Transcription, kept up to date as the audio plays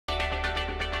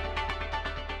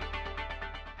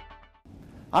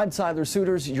I'm Tyler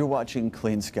Suiters. You're watching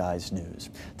Clean Skies News.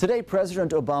 Today,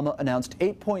 President Obama announced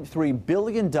 $8.3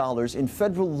 billion in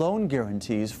federal loan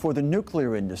guarantees for the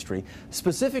nuclear industry,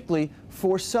 specifically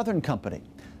for Southern Company.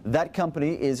 That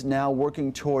company is now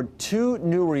working toward 2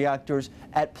 new reactors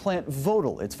at Plant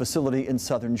Vogtle, its facility in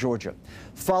southern Georgia.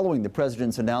 Following the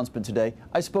president's announcement today,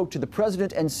 I spoke to the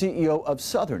president and CEO of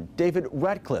Southern, David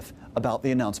Ratcliffe, about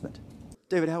the announcement.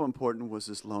 David, how important was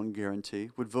this loan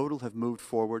guarantee? Would Vogtle have moved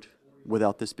forward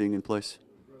without this being in place?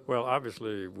 Well,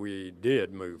 obviously we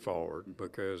did move forward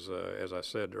because, as I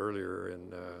said earlier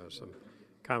in some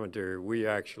commentary, we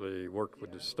actually worked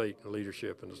with the state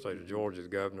leadership in the state of Georgia, the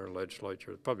governor,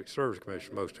 legislature, the Public Service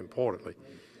Commission, most importantly,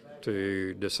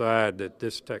 to decide that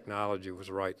this technology was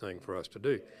the right thing for us to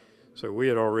do. So we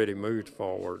had already moved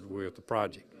forward with the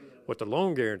project. What the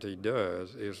loan guarantee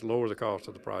does is lower the cost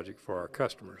of the project for our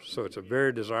customers. So it's a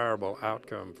very desirable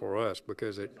outcome for us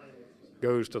because it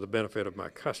goes to the benefit of my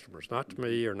customers, not to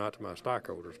me or not to my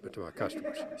stockholders, but to my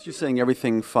customers. So you're saying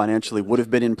everything financially would have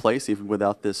been in place even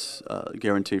without this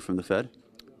guarantee from the Fed?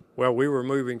 Well, we were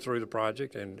moving through the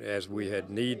project, and as we had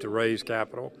need to raise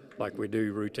capital, like we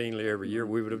do routinely every year,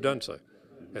 we would have done so.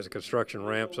 As the construction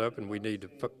ramps up and we need to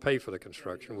pay for the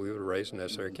construction, we would raise the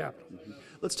necessary capital.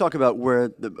 Let's talk about where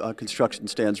the construction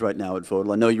stands right now at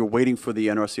Vogtle. I know you're waiting for the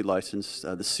NRC license,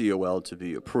 the COL, to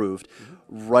be approved.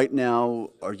 Right now,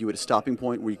 are you at a stopping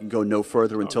point where you can go no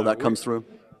further until that comes through?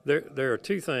 There are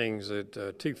two things,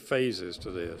 two phases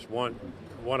to this. One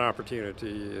opportunity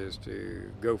is to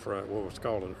go for what was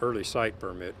called an early site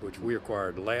permit, which we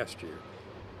acquired last year.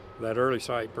 That early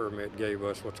site permit gave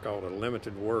us what's called a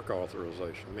limited work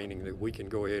authorization, meaning that we can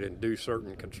go ahead and do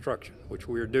certain construction, which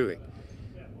we're doing.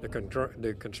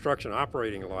 The construction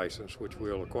operating license, which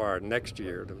we'll acquire next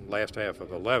year, the last half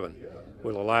of 11,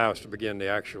 will allow us to begin the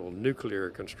actual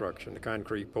nuclear construction, the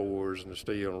concrete pours and the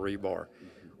steel and rebar.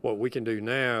 What we can do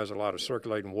now is a lot of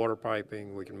circulating water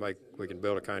piping. We can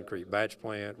build a concrete batch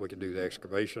plant. We can do the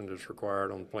excavation that's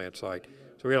required on the plant site.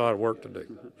 So we got a lot of work to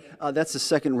do. That's the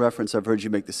second reference I've heard you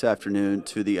make this afternoon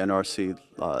to the NRC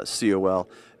COL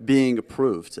being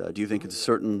approved. Do you think it's a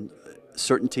certain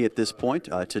certainty at this point?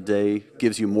 Today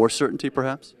gives you more certainty,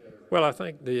 perhaps? Well, I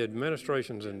think the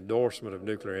administration's endorsement of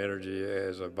nuclear energy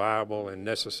as a viable and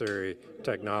necessary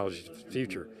technology for the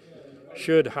future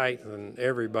should heighten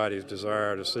everybody's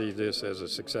desire to see this as a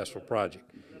successful project.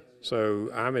 So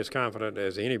I'm as confident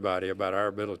as anybody about our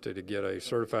ability to get a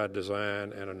certified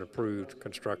design and an approved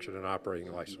construction and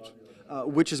operating license.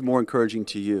 Which is more encouraging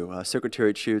to you?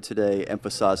 Secretary Chu today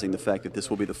emphasizing the fact that this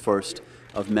will be the first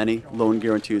of many loan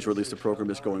guarantees, or at least the program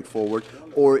is going forward,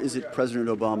 or is it President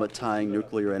Obama tying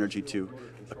nuclear energy to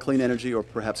a clean energy or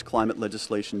perhaps climate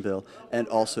legislation bill and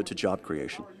also to job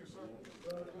creation?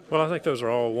 Well, I think those are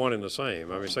all one and the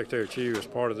same. I mean, Secretary Chu is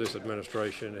part of this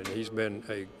administration, and he's been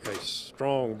a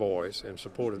strong voice in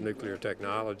support of nuclear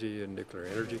technology and nuclear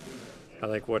energy. I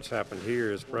think what's happened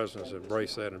here is the President's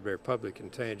embraced that in a very public and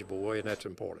tangible way, and that's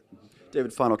important.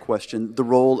 David, final question. The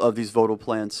role of these Vogtle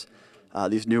plants,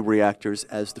 these new reactors,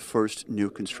 as the first new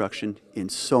construction in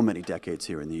so many decades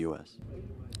here in the U.S.?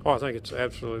 Oh, I think it's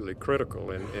absolutely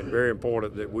critical and very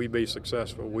important that we be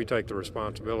successful. We take the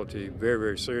responsibility very,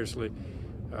 very seriously.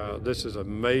 This is a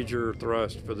major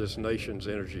thrust for this nation's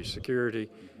energy security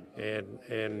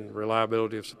and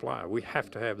reliability of supply. We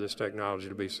have to have this technology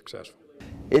to be successful.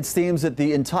 It seems that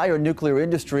the entire nuclear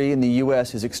industry in the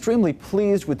U.S. is extremely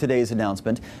pleased with today's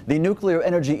announcement. The Nuclear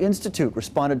Energy Institute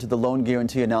responded to the loan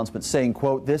guarantee announcement saying,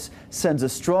 quote, "This sends a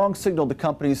strong signal to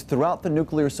companies throughout the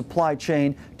nuclear supply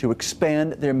chain to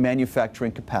expand their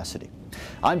manufacturing capacity."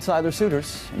 I'm Tyler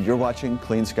Suiters, and you're watching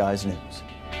Clean Skies News.